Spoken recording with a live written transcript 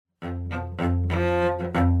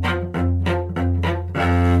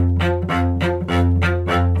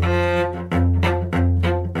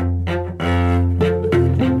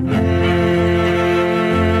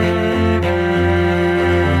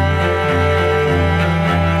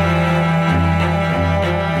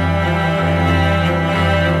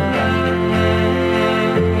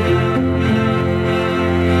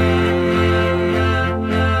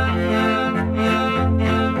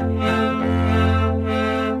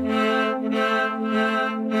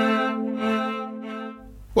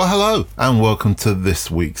Well, hello, and welcome to this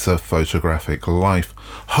week's Photographic Life.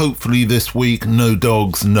 Hopefully this week, no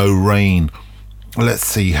dogs, no rain. Let's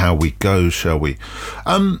see how we go, shall we?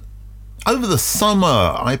 Over the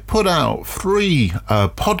summer, I put out 3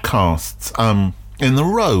 podcasts in a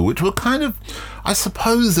row, which were kind of, I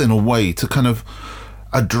suppose, in a way, to kind of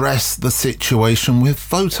address the situation with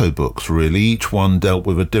photo books, really. Each one dealt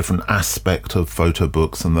with a different aspect of photo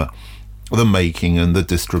books and the making and the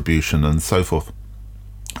distribution and so forth.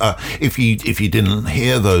 If you didn't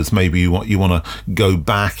hear those, maybe you want to go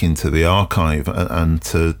back into the archive and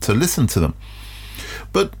to listen to them.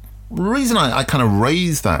 But the reason I kind of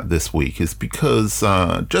raised that this week is because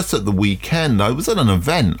just at the weekend I was at an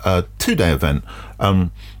event, a 2-day event,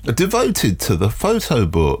 devoted to the photo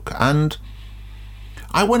book, and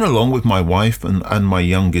I went along with my wife and my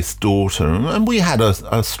youngest daughter, and we had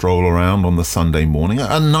a stroll around on the Sunday morning,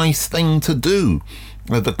 a nice thing to do.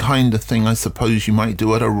 The kind of thing I suppose you might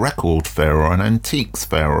do at a record fair or an antiques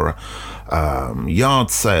fair or a yard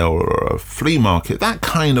sale or a flea market, that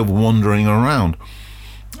kind of wandering around.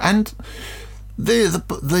 And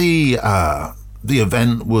the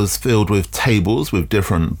event was filled with tables with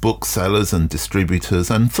different booksellers and distributors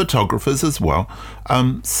and photographers as well,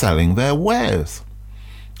 selling their wares.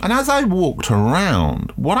 And as I walked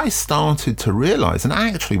around, what I started to realise, and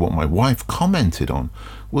actually what my wife commented on,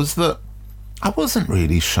 was that I wasn't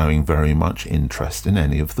really showing very much interest in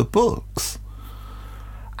any of the books.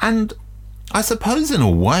 And I suppose in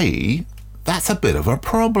a way, that's a bit of a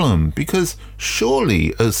problem, because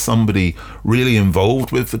surely as somebody really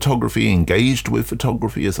involved with photography, engaged with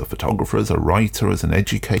photography, as a photographer, as a writer, as an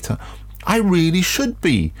educator, I really should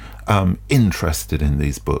be interested in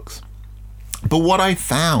these books. But what I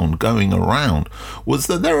found going around was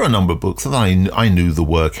that there are a number of books that I knew the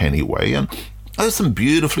work anyway, and there's some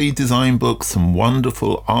beautifully designed books, some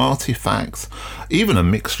wonderful artifacts, even a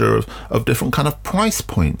mixture of different kind of price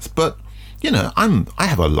points. But, you know, I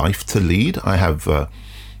have a life to lead. I have,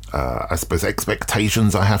 I suppose,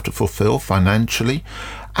 expectations I have to fulfill financially.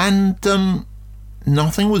 And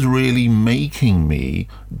nothing was really making me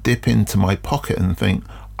dip into my pocket and think,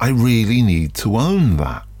 I really need to own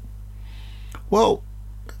that. Well,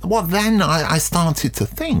 then I started to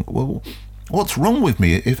think, well, what's wrong with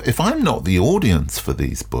me? If I'm not the audience for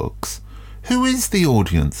these books, who is the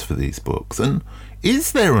audience for these books? And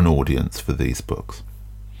is there an audience for these books?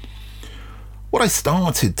 What I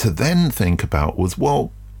started to then think about was,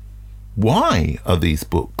 well, why are these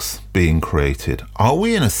books being created? Are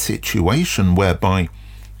we in a situation whereby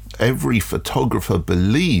every photographer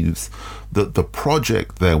believes that the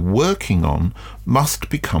project they're working on must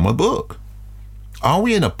become a book? Are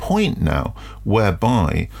we in a point now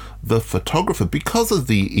whereby the photographer, because of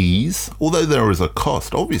the ease, although there is a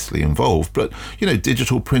cost obviously involved, but, you know,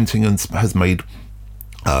 digital printing has made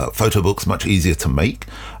photo books much easier to make,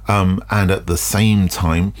 and at the same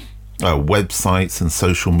time, websites and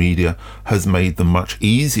social media has made them much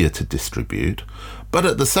easier to distribute, but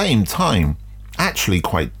at the same time, actually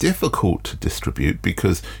quite difficult to distribute,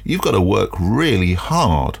 because you've got to work really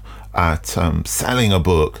hard at selling a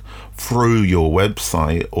book through your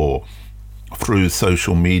website or through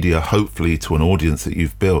social media, hopefully to an audience that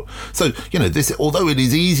you've built. So, you know, this, although it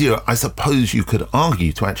is easier, I suppose you could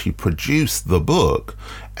argue, to actually produce the book,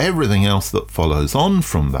 everything else that follows on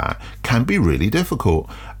from that can be really difficult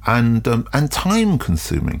and time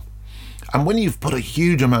consuming. And when you've put a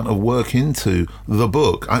huge amount of work into the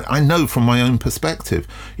book, I know from my own perspective,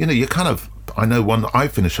 you know, I know when I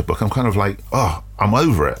finish a book, I'm kind of like, oh, I'm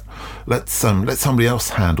over it. Let somebody else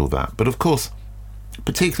handle that. But of course,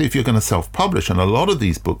 particularly if you're going to self-publish, and a lot of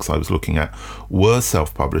these books I was looking at were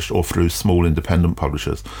self-published or through small independent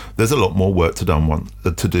publishers, there's a lot more work to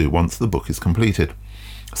do once the book is completed.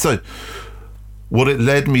 So what it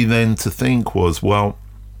led me then to think was, well,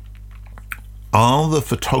 are the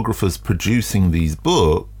photographers producing these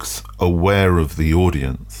books aware of the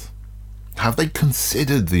audience? Have they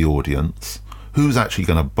considered the audience, who's actually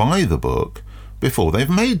going to buy the book, before they've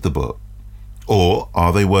made the book? Or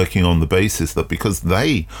are they working on the basis that because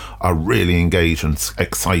they are really engaged and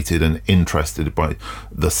excited and interested by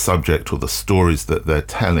the subject or the stories that they're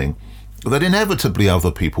telling, that inevitably other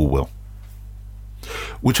people will?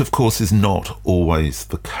 Which of course is not always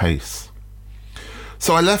the case.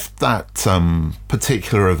 So I left that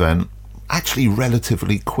particular event actually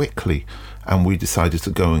relatively quickly, and we decided to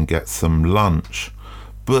go and get some lunch.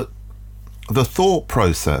 But the thought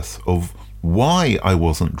process of why I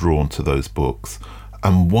wasn't drawn to those books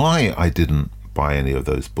and why I didn't buy any of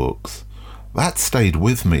those books, that stayed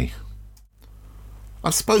with me.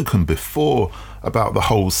 I've spoken before about the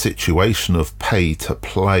whole situation of pay to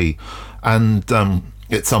play, and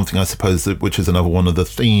It's something, I suppose, which is another one of the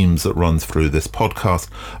themes that runs through this podcast.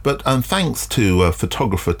 But thanks to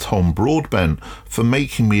photographer Tom Broadbent for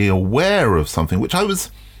making me aware of something which I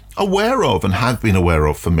was aware of and have been aware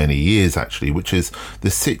of for many years, actually, which is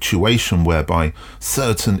the situation whereby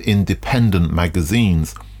certain independent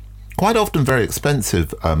magazines, quite often very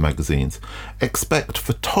expensive magazines, expect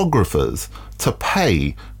photographers to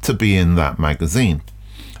pay to be in that magazine.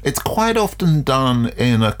 It's quite often done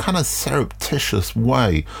in a kind of surreptitious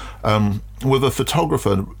way, with a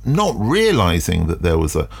photographer not realizing that there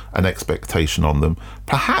was an expectation on them,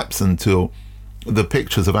 perhaps until the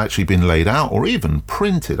pictures have actually been laid out or even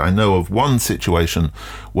printed. I know of one situation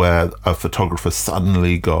where a photographer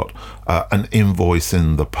suddenly got an invoice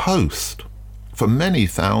in the post for many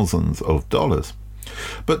thousands of dollars.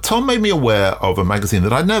 But Tom made me aware of a magazine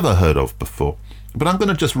that I'd never heard of before. But I'm going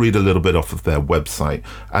to just read a little bit off of their website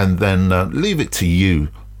and then leave it to you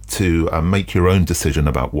to make your own decision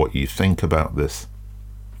about what you think about this.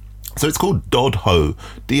 So it's called Dodho,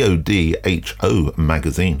 Dodho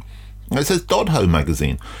magazine. It says Dodho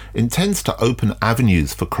magazine intends to open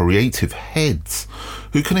avenues for creative heads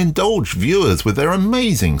who can indulge viewers with their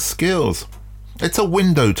amazing skills. It's a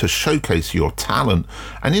window to showcase your talent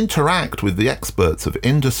and interact with the experts of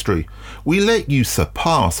industry. We let you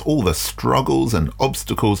surpass all the struggles and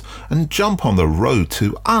obstacles and jump on the road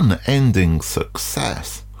to unending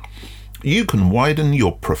success. You can widen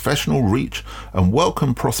your professional reach and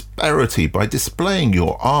welcome prosperity by displaying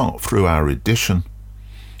your art through our edition.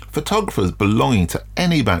 Photographers belonging to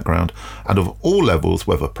any background and of all levels,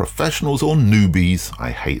 whether professionals or newbies,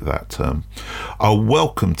 I hate that term, are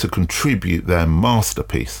welcome to contribute their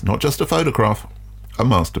masterpiece, not just a photograph, a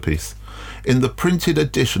masterpiece, in the printed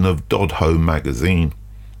edition of Dodho magazine.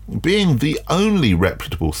 Being the only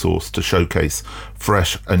reputable source to showcase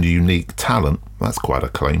fresh and unique talent, that's quite a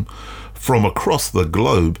claim, from across the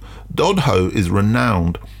globe, Dodho is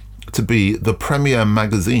renowned to be the premier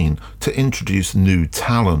magazine to introduce new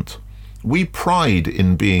talent. We pride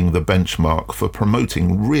in being the benchmark for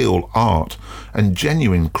promoting real art and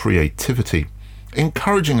genuine creativity.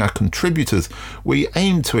 Encouraging our contributors, we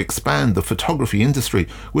aim to expand the photography industry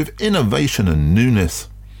with innovation and newness.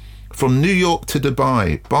 From New York to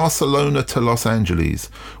Dubai, Barcelona to Los Angeles,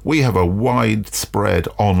 we have a widespread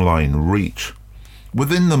online reach.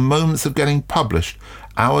 Within the moments of getting published,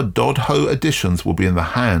 our Dodho editions will be in the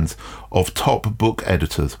hands of top book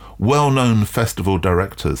editors, well-known festival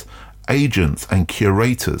directors, agents and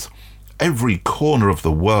curators, every corner of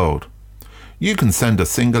the world. You can send a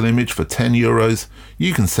single image for €10,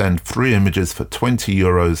 you can send 3 images for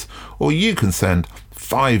 €20, or you can send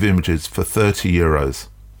 5 images for €30.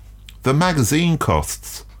 The magazine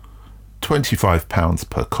costs £25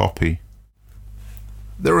 per copy.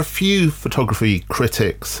 There are few photography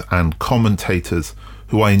critics and commentators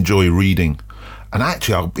who I enjoy reading, and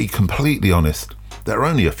actually I'll be completely honest, there are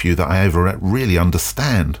only a few that I ever really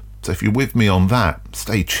understand. So if you're with me on that,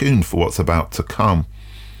 stay tuned for what's about to come.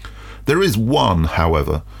 There is one,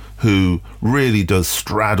 however, who really does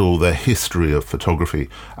straddle the history of photography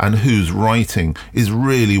and whose writing is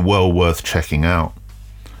really well worth checking out.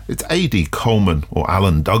 It's A.D. Coleman, or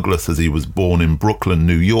Alan Douglas as he was born in Brooklyn,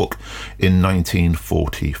 New York in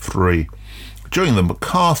 1943. During the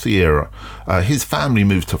McCarthy era, his family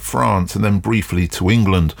moved to France and then briefly to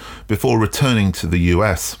England before returning to the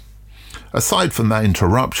US. Aside from that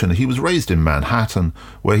interruption, he was raised in Manhattan,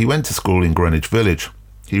 where he went to school in Greenwich Village.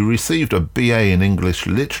 He received a BA in English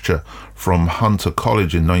Literature from Hunter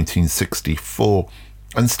College in 1964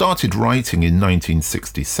 and started writing in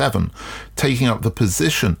 1967, taking up the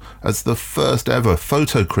position as the first ever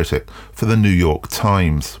photo critic for the New York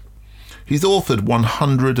Times. He's authored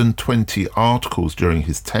 120 articles during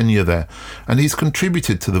his tenure there, and he's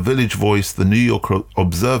contributed to the Village Voice, the New York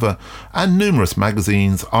Observer, and numerous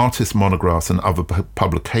magazines, artist monographs, and other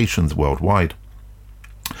publications worldwide.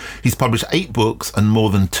 He's published 8 books and more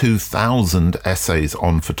than 2,000 essays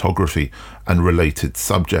on photography and related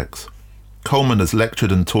subjects. Coleman has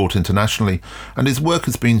lectured and taught internationally, and his work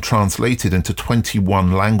has been translated into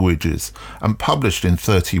 21 languages and published in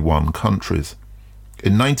 31 countries.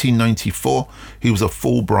 In 1994, he was a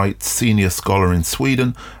Fulbright Senior Scholar in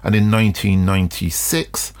Sweden, and in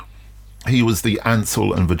 1996, he was the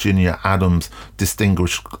Ansel and Virginia Adams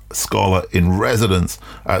Distinguished Scholar in Residence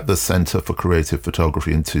at the Center for Creative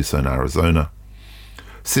Photography in Tucson, Arizona.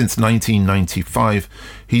 Since 1995,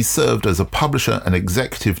 he served as a publisher and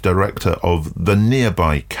executive director of The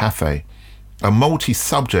Nearby Cafe, a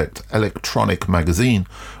multi-subject electronic magazine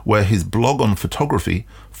where his blog on photography,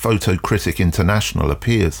 Photo Critic International,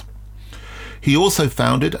 appears. He also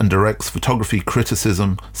founded and directs Photography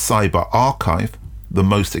Criticism Cyber Archive, the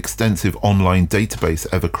most extensive online database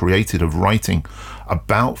ever created of writing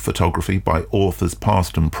about photography by authors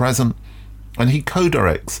past and present, and he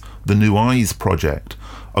co-directs the New Eyes Project,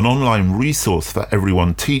 an online resource for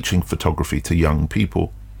everyone teaching photography to young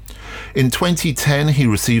people. In 2010, he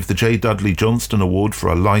received the J. Dudley Johnston Award for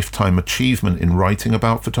a Lifetime Achievement in Writing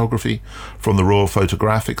about Photography from the Royal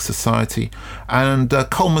Photographic Society, and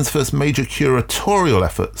Coleman's first major curatorial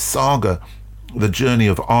effort, Saga, The Journey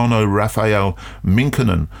of Arno Raphael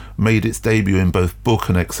Minkkinen, made its debut in both book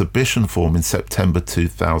and exhibition form in September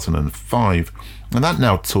 2005, and that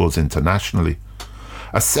now tours internationally.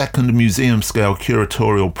 A second museum-scale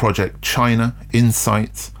curatorial project, China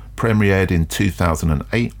Insights, premiered in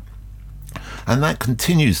 2008, and that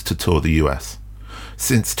continues to tour the US.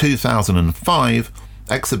 Since 2005,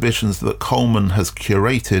 exhibitions that Coleman has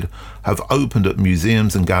curated have opened at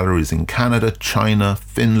museums and galleries in Canada, China,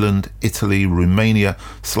 Finland, Italy, Romania,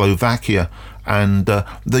 Slovakia, and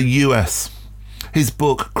the US. His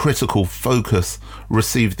book, Critical Focus,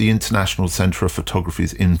 received the International Centre of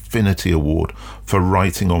Photography's Infinity Award for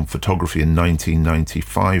writing on photography in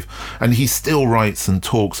 1995, and he still writes and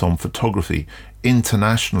talks on photography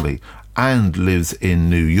internationally and lives in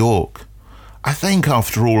New York. I think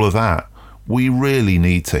after all of that, we really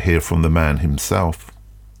need to hear from the man himself.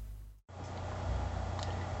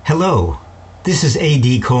 Hello, this is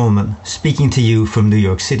A.D. Coleman speaking to you from New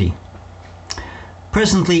York City.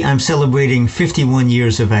 Presently, I'm celebrating 51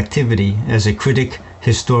 years of activity as a critic,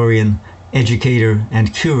 historian, educator,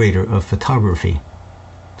 and curator of photography.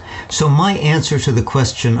 So my answer to the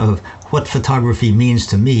question of what photography means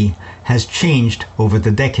to me has changed over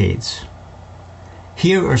the decades.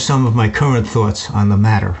 Here are some of my current thoughts on the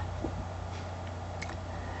matter.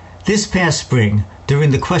 This past spring,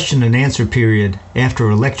 during the question and answer period after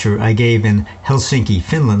a lecture I gave in Helsinki,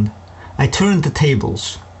 Finland, I turned the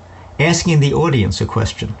tables, asking the audience a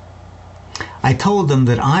question. I told them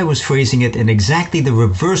that I was phrasing it in exactly the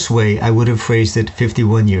reverse way I would have phrased it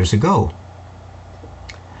 51 years ago.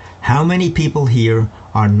 How many people here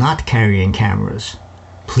are not carrying cameras?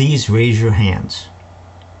 Please raise your hands.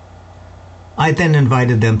 I then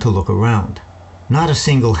invited them to look around. Not a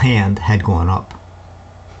single hand had gone up.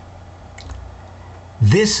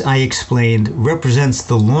 This, I explained, represents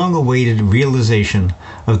the long-awaited realization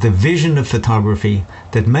of the vision of photography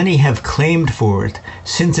that many have claimed for it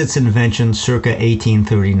since its invention circa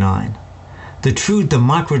 1839, the true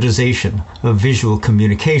democratization of visual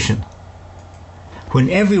communication. When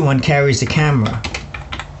everyone carries a camera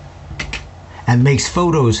and makes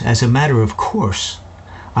photos as a matter of course,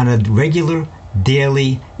 on a regular,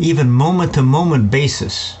 daily, even moment-to-moment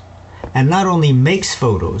basis, and not only makes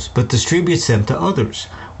photos, but distributes them to others,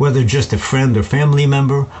 whether just a friend or family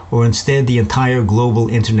member, or instead the entire global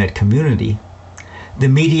internet community, the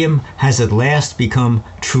medium has at last become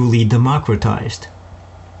truly democratized.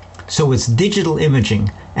 So it's digital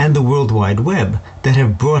imaging and the World Wide Web that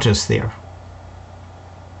have brought us there.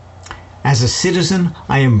 As a citizen,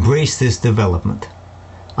 I embrace this development.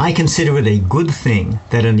 I consider it a good thing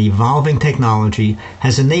that an evolving technology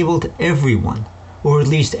has enabled everyone, or at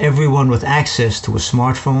least everyone with access to a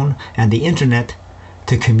smartphone and the internet,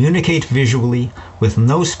 to communicate visually with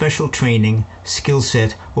no special training, skill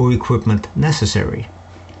set, or equipment necessary.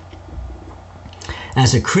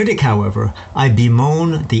 As a critic, however, I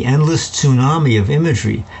bemoan the endless tsunami of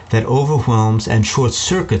imagery that overwhelms and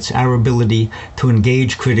short-circuits our ability to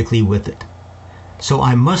engage critically with it. So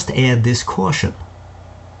I must add this caution.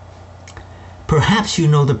 Perhaps you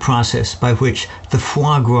know the process by which the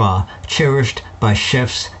foie gras cherished by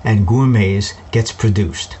chefs and gourmets gets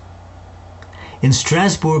produced. In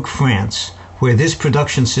Strasbourg, France, where this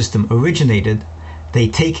production system originated, they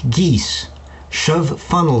take geese, shove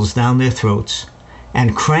funnels down their throats,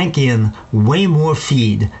 and crank in way more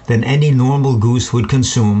feed than any normal goose would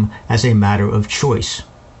consume as a matter of choice.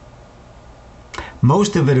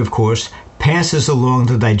 Most of it, of course, passes along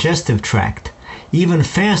the digestive tract, even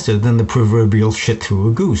faster than the proverbial shit through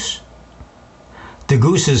a goose. The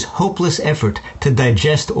goose's hopeless effort to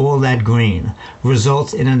digest all that grain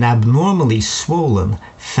results in an abnormally swollen,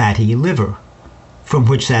 fatty liver, from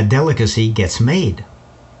which that delicacy gets made.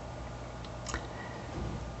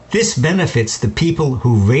 This benefits the people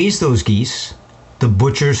who raise those geese, the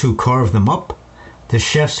butchers who carve them up, the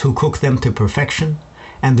chefs who cook them to perfection,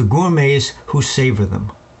 and the gourmets who savor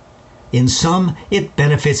them. In sum, it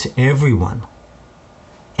benefits everyone.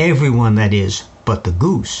 Everyone, that is, but the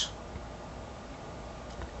goose.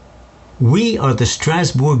 We are the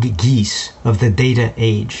Strasbourg geese of the data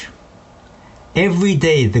age. Every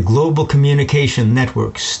day, the global communication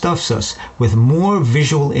network stuffs us with more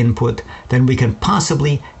visual input than we can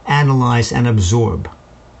possibly analyze and absorb.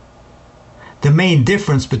 The main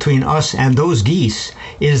difference between us and those geese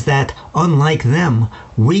is that, unlike them,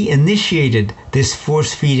 we initiated this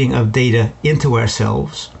force feeding of data into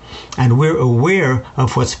ourselves, and we're aware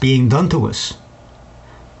of what's being done to us.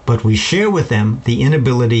 But we share with them the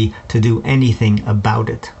inability to do anything about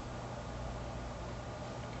it.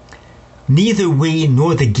 Neither we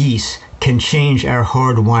nor the geese can change our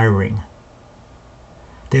hard wiring.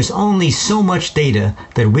 There's only so much data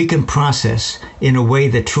that we can process in a way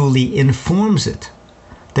that truly informs it,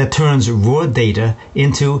 that turns raw data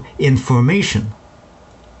into information.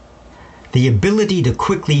 The ability to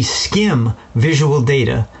quickly skim visual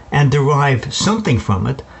data and derive something from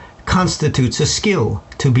it constitutes a skill,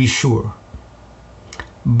 to be sure.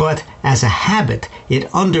 But as a habit, it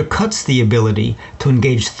undercuts the ability to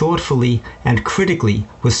engage thoughtfully and critically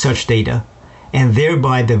with such data, and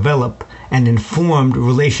thereby develop an informed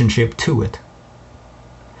relationship to it.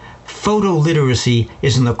 Photoliteracy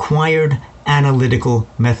is an acquired analytical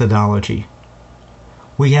methodology.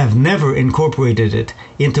 We have never incorporated it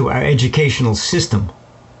into our educational system,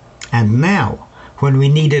 and now, when we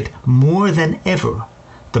need it more than ever,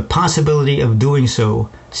 the possibility of doing so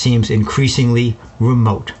seems increasingly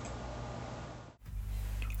remote.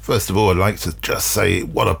 First of all, I'd like to just say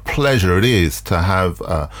what a pleasure it is to have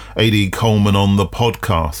A.D. Coleman on the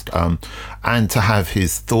podcast and to have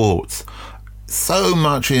his thoughts. So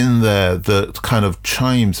much in there that kind of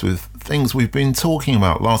chimes with things we've been talking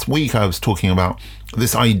about. Last week I was talking about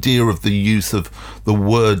this idea of the use of the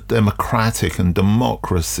word democratic and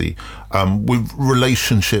democracy with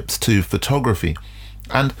relationships to photography.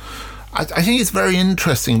 And I think it's very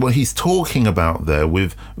interesting what he's talking about there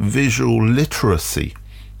with visual literacy,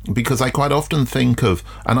 because I quite often think of,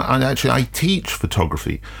 and I teach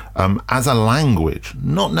photography as a language,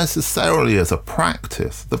 not necessarily as a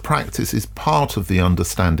practice. The practice is part of the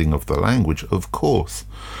understanding of the language, of course.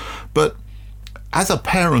 But as a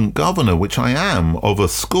parent governor, which I am, of a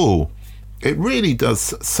school, it really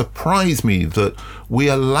does surprise me that we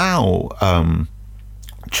allow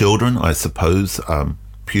children, I suppose,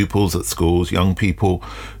 pupils at schools, young people,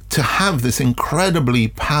 to have this incredibly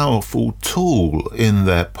powerful tool in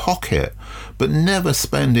their pocket, but never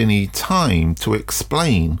spend any time to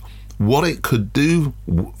explain what it could do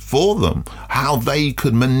for them, how they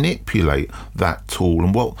could manipulate that tool,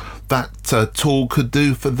 and what that tool could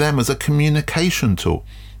do for them as a communication tool.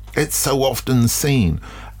 It's so often seen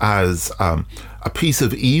as a piece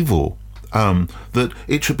of evil, that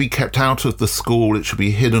it should be kept out of the school, it should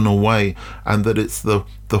be hidden away, and that it's the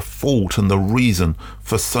fault and the reason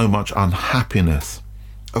for so much unhappiness.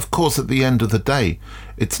 Of course, at the end of the day,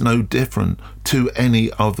 it's no different to any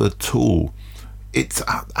other tool. It's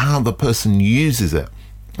how the person uses it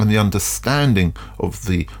and the understanding of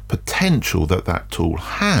the potential that that tool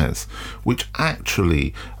has, which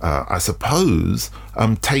actually, I suppose,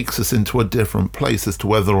 takes us into a different place as to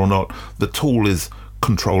whether or not the tool is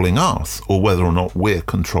controlling us or whether or not we're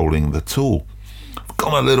controlling the tool. I've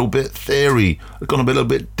gone a little bit theory, I've gone a little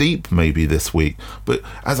bit deep maybe this week, but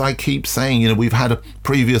as I keep saying, we've had a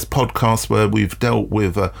previous podcast where we've dealt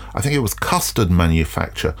with I think it was custard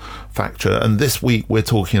manufacture, and this week we're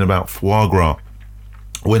talking about foie gras.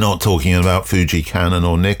 We're not talking about Fuji, Canon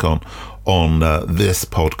or Nikon on this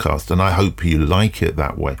podcast, and I hope you like it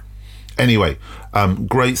that way. Anyway,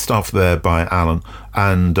 great stuff there by Alan,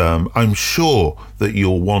 and I'm sure that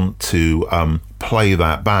you'll want to play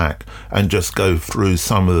that back and just go through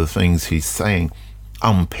some of the things he's saying,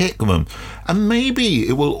 unpick them, and maybe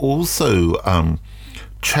it will also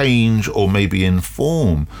change or maybe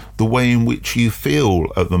inform the way in which you feel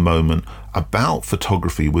at the moment about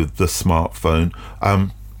photography with the smartphone,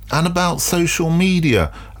 and about social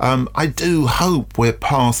media. I do hope we're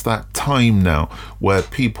past that time now where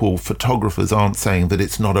photographers aren't saying that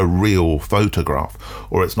it's not a real photograph,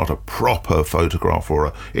 or it's not a proper photograph,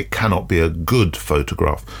 or it cannot be a good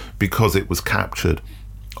photograph because it was captured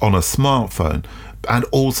on a smartphone, and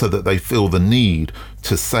also that they feel the need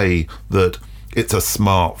to say that it's a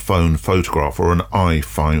smartphone photograph or an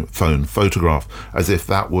iPhone photograph, as if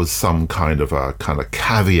that was some kind of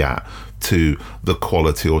caveat to the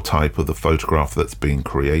quality or type of the photograph that's being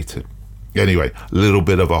created. Anyway, a little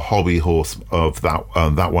bit of a hobby horse of that.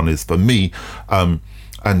 That one is for me, and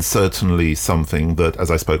certainly something that,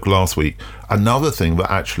 as I spoke last week, another thing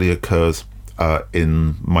that actually occurs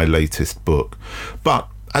in my latest book. But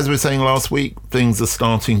as we were saying last week, things are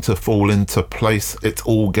starting to fall into place. It's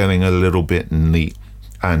all getting a little bit neat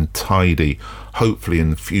and tidy. Hopefully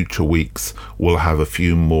in future weeks we'll have a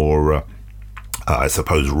few more I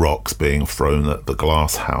suppose rocks being thrown at the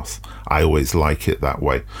glass house. I always like it that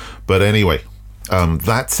way. But anyway,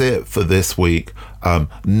 that's it for this week.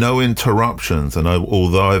 No interruptions, and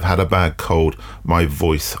although I've had a bad cold, my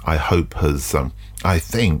voice I hope has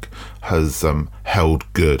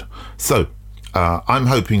held good. So I'm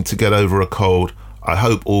hoping to get over a cold. I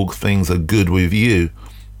hope all things are good with you,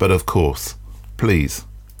 but of course, please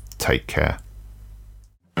take care.